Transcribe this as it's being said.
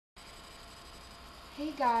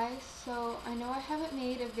Hey guys, so I know I haven't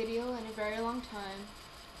made a video in a very long time.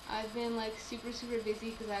 I've been like super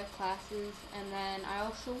busy because I have classes, and then I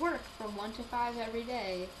also work from 1 to 5 every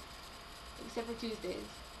day, except for Tuesdays.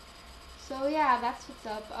 So yeah, that's what's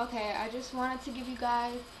up. Okay, I just wanted to give you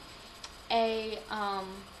guys a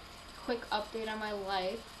quick update on my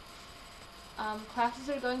life. Classes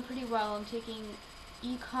are going pretty well. I'm taking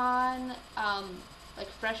econ, like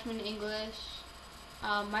freshman English.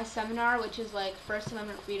 My seminar, which is like First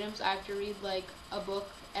Amendment freedoms, I have to read like a book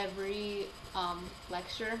every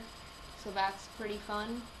lecture, so that's pretty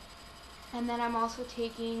fun. And then I'm also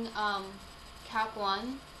taking Calc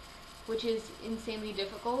 1, which is insanely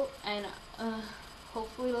difficult, and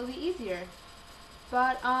hopefully it'll be easier.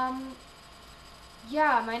 But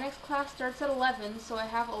yeah, my next class starts at 11, so I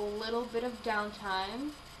have a little bit of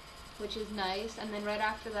downtime, which is nice, and then right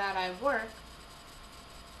after that I have work.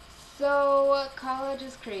 So, college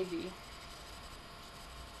is crazy.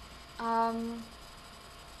 Um,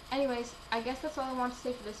 Anyways, I guess that's all I want to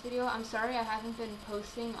say for this video. I'm sorry I haven't been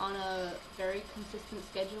posting on a very consistent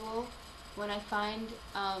schedule. When I find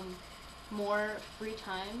more free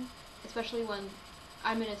time, especially when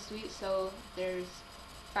I'm in a suite, so there's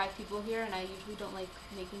 5 people here, and I usually don't like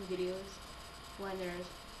making videos when there's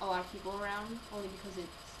a lot of people around, only because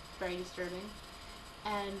it's very disturbing.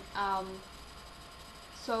 And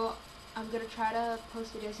so I'm gonna try to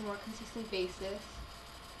post videos on a more consistent basis.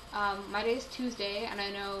 My day is Tuesday, and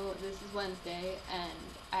I know this is Wednesday, and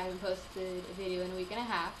I haven't posted a video in a week and a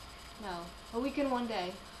half. No, a week and 1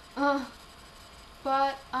 day.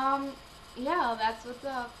 But yeah, that's what's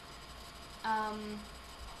up.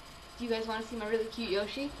 Do you guys want to see my really cute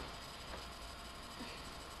Yoshi?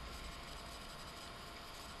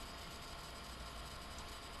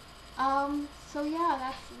 So yeah,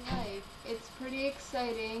 that's life. It's pretty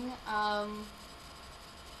exciting. I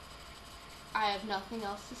have nothing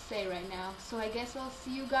else to say right now, so I guess I'll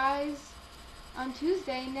see you guys on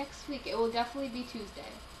Tuesday next week. It will definitely be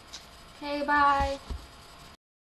Tuesday. Okay, bye!